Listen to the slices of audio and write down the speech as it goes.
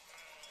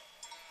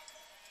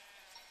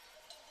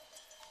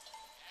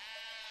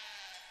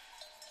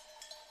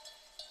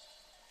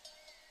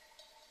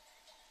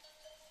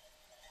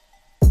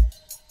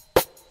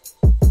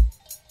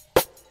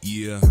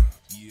Yeah.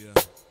 Yeah.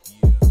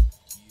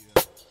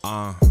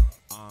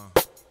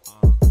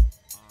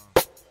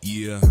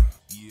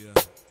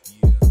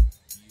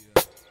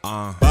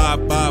 Baa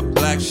Baa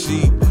Black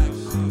Sheep,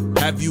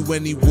 have you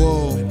any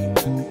wool?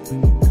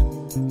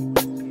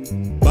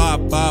 Baa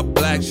Baa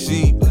Black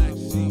Sheep,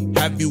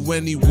 have you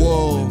any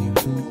wool?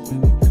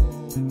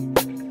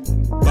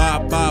 Baa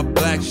Baa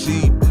Black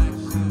Sheep,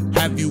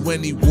 have you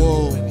any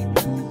wool?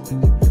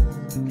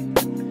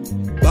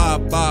 Baa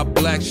Baa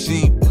Black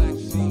Sheep,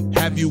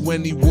 have you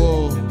any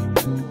wool?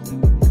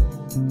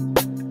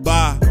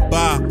 Baa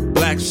Baa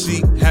Black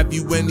Sheep, have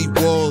you any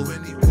wool?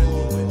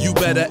 You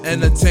better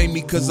entertain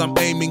me cause I'm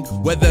aiming,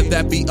 whether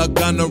that be a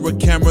gun or a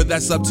camera,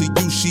 that's up to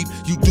you, sheep.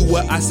 You do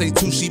what I say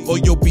to, sheep, or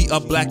you'll be a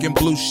black and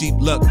blue sheep.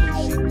 Look,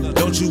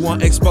 don't you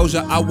want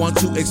exposure? I want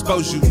to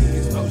expose you.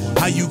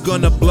 How you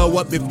gonna blow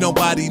up if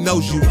nobody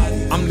knows you?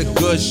 I'm the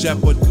good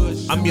shepherd,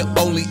 I'm your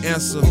only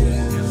answer.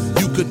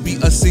 You could be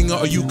a singer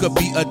or you could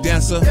be a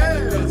dancer,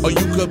 or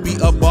you could be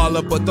a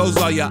baller, but those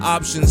are your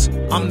options.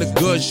 I'm the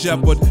good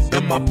shepherd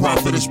and my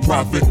prophet is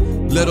prophet.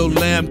 Little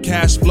lamb,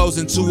 cash flows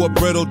into a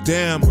brittle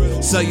dam.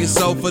 Sell your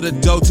soul for the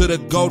dough to the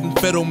golden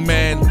fiddle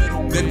man.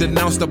 Then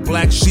denounce the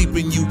black sheep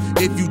in you.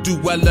 If you do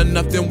well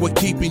enough, then we're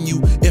keeping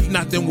you. If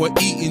not, then we're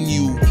eating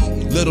you.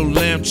 Little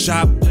lamb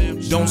chop,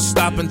 don't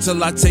stop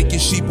until I take your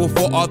sheeple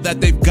for all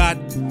that they've got.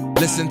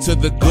 Listen to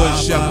the good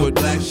shepherd.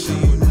 Black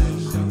sheep,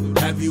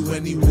 have you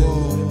any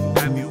wool?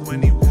 Have you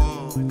any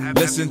wool?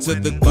 Listen to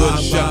the good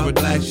shepherd.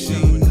 Black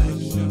sheep,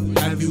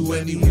 have you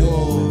any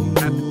wool?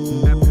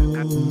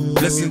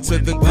 Listen to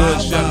the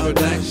good shepherd.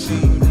 Black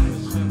sheep,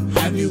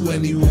 have you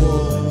any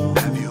wool?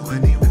 Have you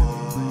any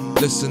wool?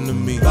 Listen to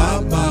me.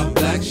 Baa Baa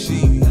Black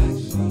Sheep,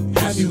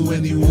 have you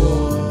any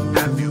wool?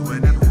 Have you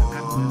any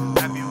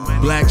wool?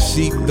 Black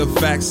sheep, the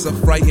facts are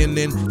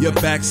frightening. Your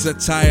backs are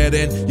tired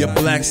and your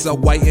blacks are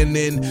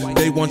whitening.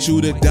 They want you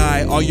to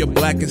die, all you're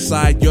black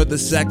inside, you're the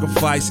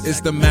sacrifice.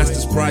 It's the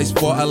master's price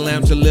for a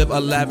lamb to live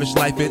a lavish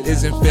life. It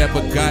isn't fair,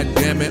 but god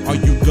damn it, are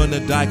you gonna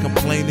die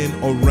complaining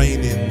or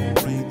reigning?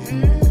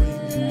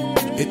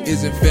 It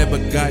isn't fair,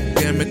 but god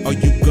damn it, are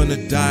you gonna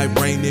die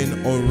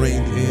reigning or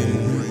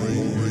reigning?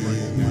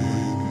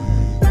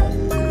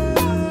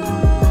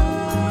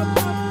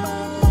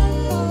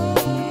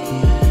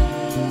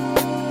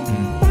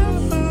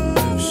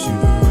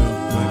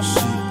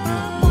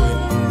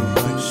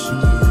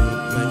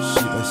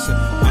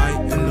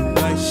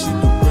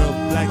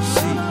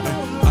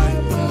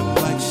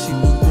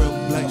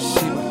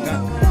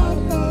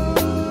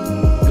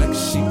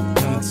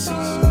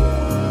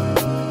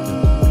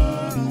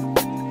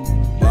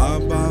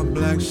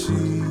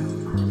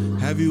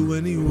 Have you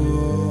any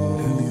wool?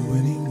 Have you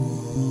any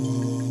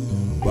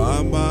wool?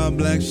 Baa Baa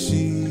Black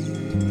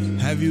Sheep,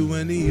 have you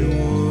any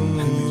wool?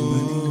 Have you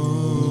any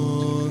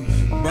wool?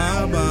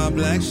 Baa Baa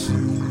Black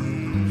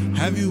Sheep,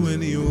 have you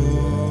any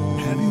wool?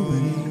 Have you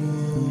any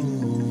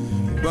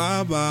wool?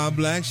 Baa Baa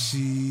Black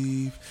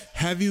Sheep,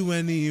 have you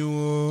any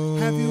wool?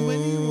 Have you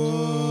any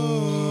wool?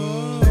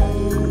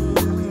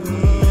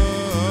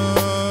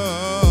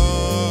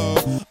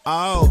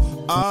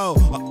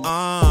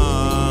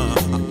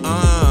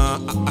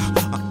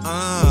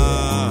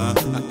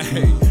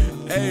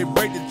 Hey,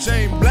 break the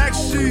chain, black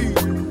sheep.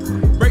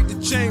 Break the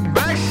chain,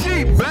 black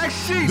sheep, black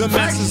sheep. The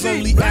master's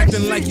only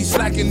acting like he's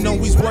slacking. No,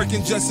 he's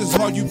working just as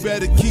hard. You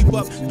better keep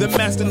up. The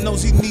master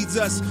knows he needs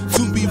us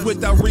to be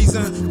without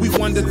reason. We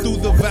wander through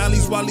the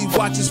valleys while he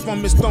watches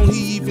from his throne.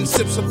 He even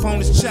sips upon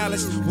his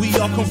chalice. We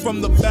all come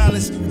from the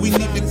ballast. We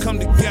need to come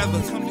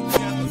together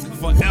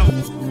forever.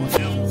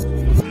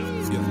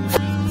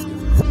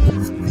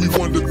 We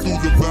wander through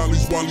the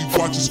valleys while he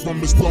watches from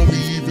his throne.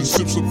 He even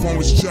sips upon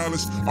his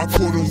chalice. I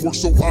put in work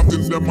so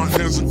often that my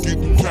hands are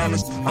getting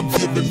calloused. I'm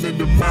giving in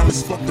the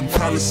malice, fuck the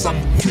palace, I'm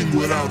a king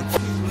without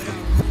it.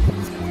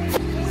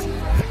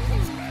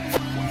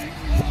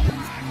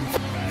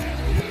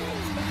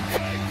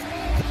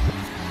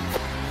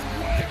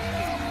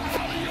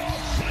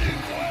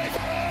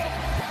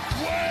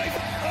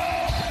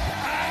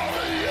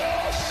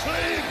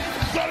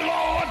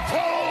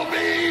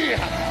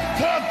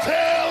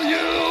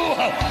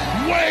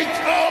 Wake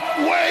up,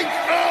 wake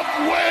up,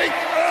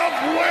 wake up,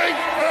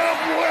 wake up,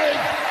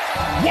 wake.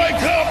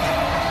 Wake up,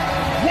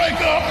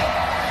 wake up.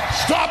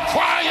 Stop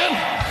crying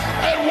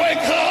and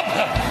wake up.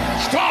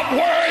 Stop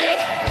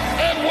worrying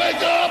and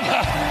wake up.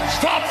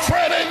 Stop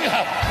fretting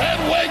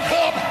and wake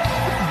up.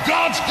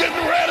 God's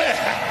getting ready